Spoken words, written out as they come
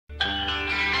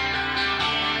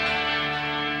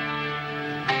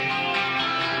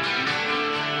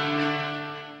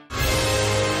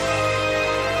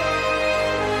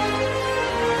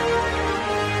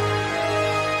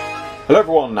Hello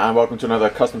everyone and welcome to another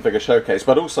custom figure showcase,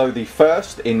 but also the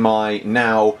first in my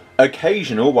now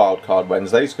occasional Wildcard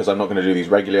Wednesdays, because I'm not going to do these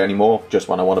regularly anymore, just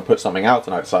when I want to put something out,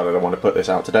 and I decided I want to put this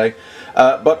out today.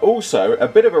 But also a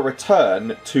bit of a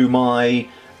return to my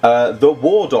the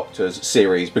War Doctors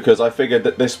series, because I figured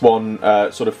that this one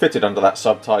sort of fitted under that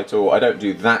subtitle. I don't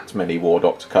do that many War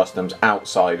Doctor customs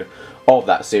outside of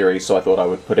that series, so I thought I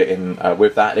would put it in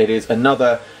with that. It is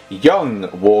another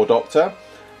young War Doctor.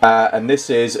 And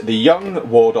this is the young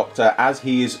War Doctor as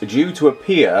he is due to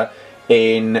appear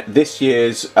in this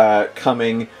year's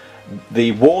coming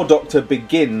The War Doctor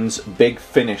Begins Big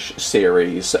Finish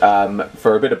series.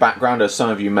 For a bit of background, as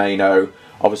some of you may know,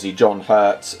 obviously John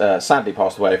Hurt sadly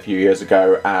passed away a few years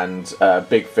ago, and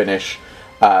Big Finish,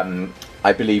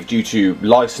 I believe due to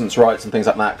license rights and things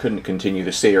like that, couldn't continue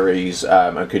the series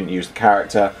and couldn't use the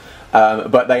character.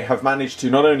 But they have managed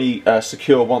to not only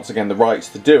secure once again the rights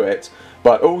to do it,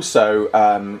 but also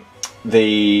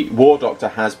the War Doctor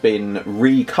has been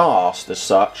recast as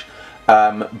such,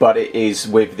 but it is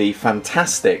with the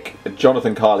fantastic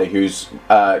Jonathan Carley, whose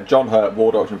John Hurt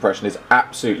War Doctor impression is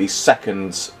absolutely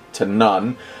seconds to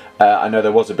none. I know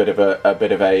there was a bit of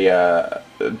a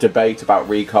debate about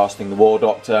recasting the War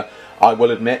Doctor. I will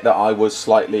admit that I was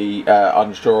slightly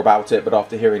unsure about it, but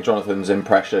after hearing Jonathan's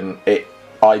impression,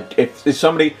 if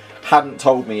somebody hadn't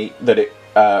told me that it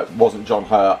wasn't John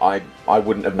Hurt, I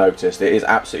wouldn't have noticed. It is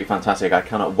absolutely fantastic. I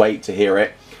cannot wait to hear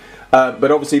it. But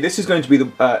obviously this is going to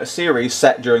be a series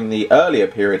set during the earlier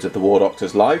periods of the War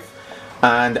Doctor's life,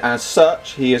 and as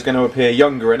such he is going to appear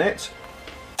younger in it.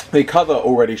 The cover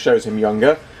already shows him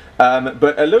younger,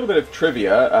 but a little bit of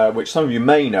trivia, which some of you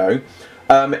may know.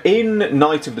 In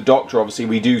Night of the Doctor, obviously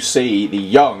we do see the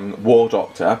young War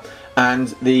Doctor, and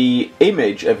the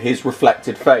image of his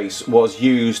reflected face was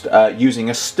used using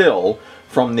a still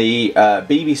from the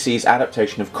BBC's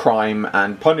adaptation of Crime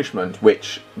and Punishment,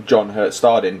 which John Hurt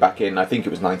starred in back in, I think it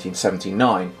was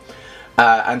 1979.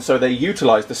 And so they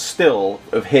utilised the still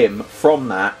of him from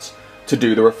that to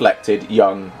do the reflected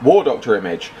young War Doctor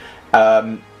image.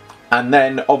 And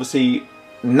then obviously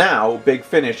now Big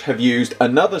Finish have used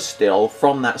another still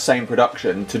from that same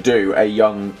production to do a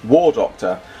young War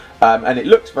Doctor. And it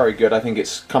looks very good. I think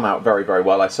it's come out very, very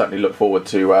well. I certainly look forward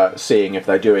to seeing if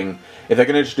they're going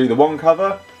to just do the one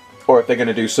cover, or if they're going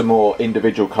to do some more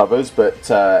individual covers.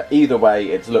 But either way,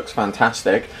 it looks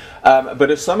fantastic. But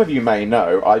as some of you may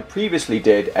know, I previously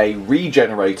did a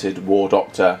regenerated War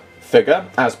Doctor figure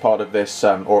as part of this,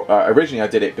 originally I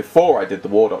did it before I did the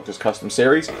War Doctors custom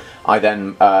series. I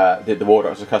then did the War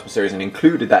Doctors custom series and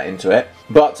included that into it.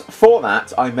 But for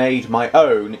that I made my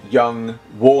own young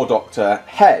War Doctor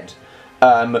head,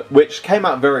 which came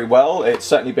out very well. It's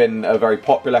certainly been a very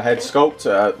popular head sculpt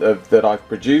that I've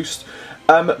produced.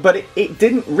 But it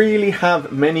didn't really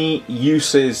have many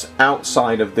uses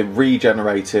outside of the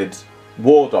regenerated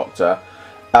War Doctor.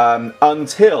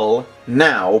 Until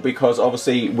now, because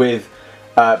obviously with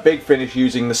Big Finish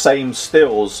using the same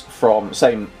stills from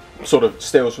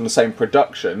the same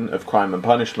production of Crime and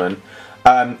Punishment,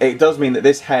 it does mean that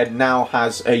this head now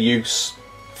has a use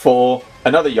for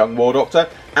another young War Doctor,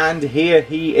 and here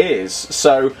he is.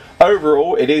 So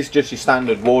overall, it is just your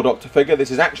standard War Doctor figure.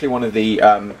 This is actually one of the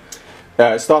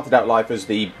started out life as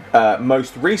the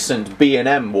most recent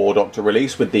B&M War Doctor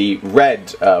release with the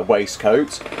red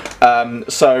waistcoat.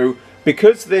 So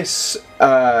because this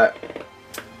the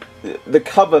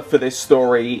cover for this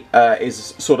story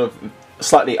is sort of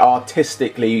slightly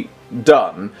artistically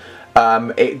done,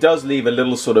 it does leave a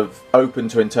little sort of open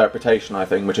to interpretation, I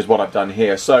think, which is what I've done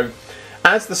here. So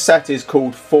as the set is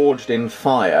called Forged in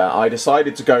Fire, I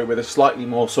decided to go with a slightly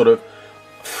more sort of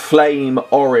flame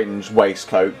orange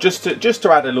waistcoat, just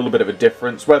to add a little bit of a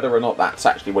difference. Whether or not that's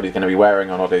actually what he's going to be wearing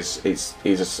or not is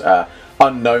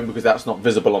unknown, because that's not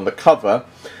visible on the cover.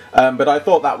 But I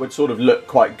thought that would sort of look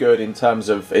quite good in terms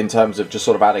of just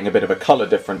sort of adding a bit of a colour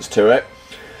difference to it.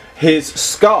 His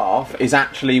scarf is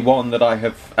actually one that I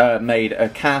have made a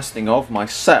casting of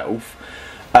myself,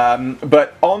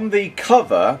 but on the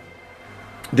cover,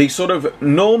 the sort of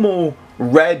normal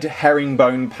red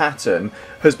herringbone pattern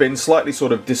has been slightly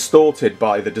sort of distorted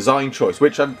by the design choice,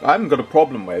 which I haven't got a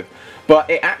problem with, but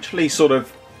it actually sort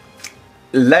of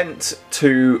lent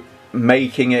to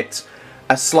making it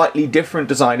a slightly different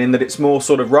design, in that it's more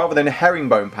sort of, rather than a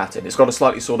herringbone pattern, it's got a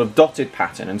slightly sort of dotted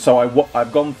pattern, and so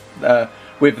I've gone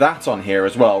with that on here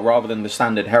as well. Rather than the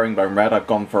standard herringbone red, I've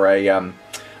gone for a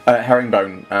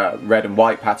herringbone red and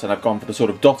white pattern. I've gone for the sort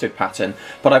of dotted pattern,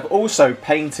 but I've also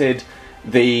painted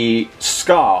the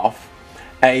scarf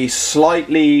a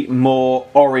slightly more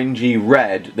orangey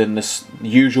red than the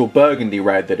usual burgundy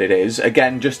red that it is.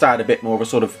 Again, just to add a bit more of a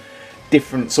sort of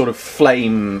different sort of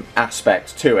flame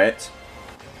aspect to it.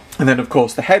 And then of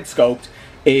course the head sculpt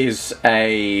is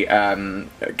a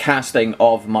casting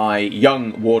of my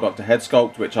young War Doctor head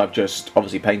sculpt, which I've just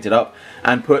obviously painted up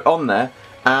and put on there.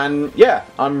 And yeah,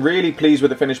 I'm really pleased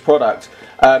with the finished product.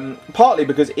 Partly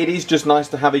because it is just nice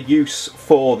to have a use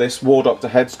for this War Doctor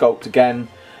head sculpt again.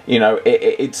 You know,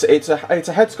 it's a head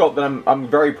sculpt that I'm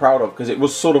very proud of, because it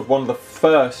was sort of one of the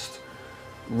first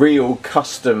real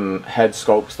custom head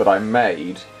sculpts that I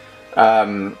made.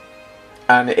 And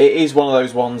it is one of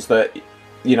those ones that,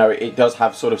 you know, it does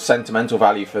have sort of sentimental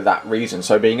value for that reason.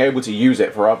 So being able to use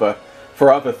it for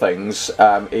other things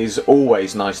is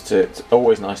always nice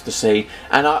to see.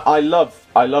 And I love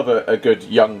a good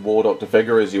young War Doctor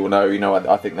figure, as you will know. You know,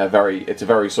 I think it's a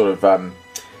very sort of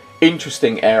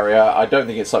interesting area. I don't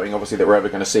think it's something obviously that we're ever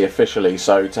going to see officially.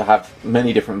 So to have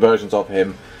many different versions of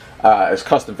him as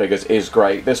custom figures is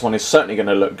great. This one is certainly going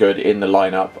to look good in the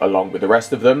lineup along with the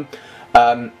rest of them.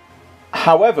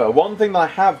 However, one thing that I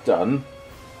have done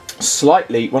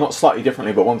slightly, well not slightly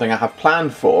differently, but one thing I have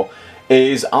planned for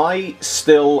is I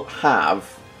still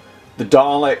have the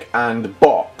Dalek and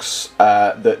box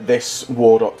that this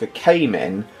War Doctor came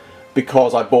in,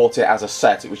 because I bought it as a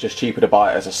set. It was just cheaper to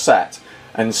buy it as a set.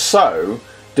 And so,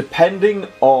 depending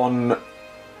on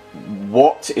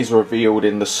what is revealed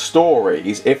in the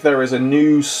stories, if there is a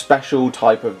new special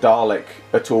type of Dalek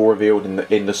at all revealed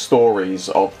in the stories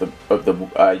of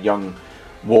the young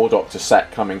War Doctor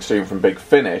set coming soon from Big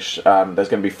Finish, there's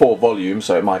going to be 4 volumes,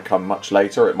 so it might come much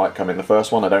later, it might come in the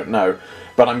first one, I don't know.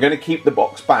 But I'm going to keep the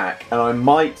box back, and I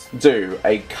might do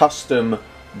a custom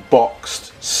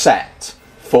boxed set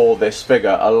for this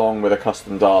figure along with a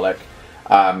custom Dalek.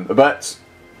 But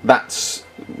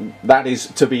that is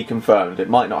to be confirmed. It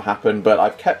might not happen, but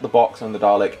I've kept the box and the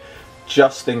Dalek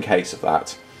just in case of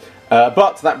that.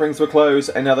 But that brings to a close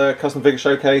another Custom Figure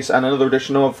Showcase and another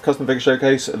edition of Custom Figure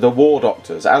Showcase, The War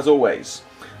Doctors. As always,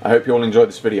 I hope you all enjoyed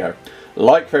this video.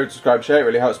 Like, favourite, subscribe, share, it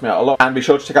really helps me out a lot. And be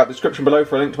sure to check out the description below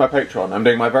for a link to my Patreon. I'm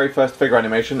doing my very first figure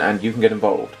animation and you can get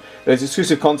involved. There's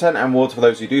exclusive content and rewards for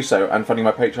those who do so, and funding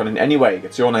my Patreon in any way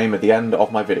gets your name at the end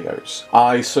of my videos.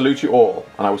 I salute you all,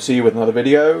 and I will see you with another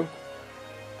video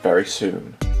very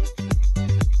soon.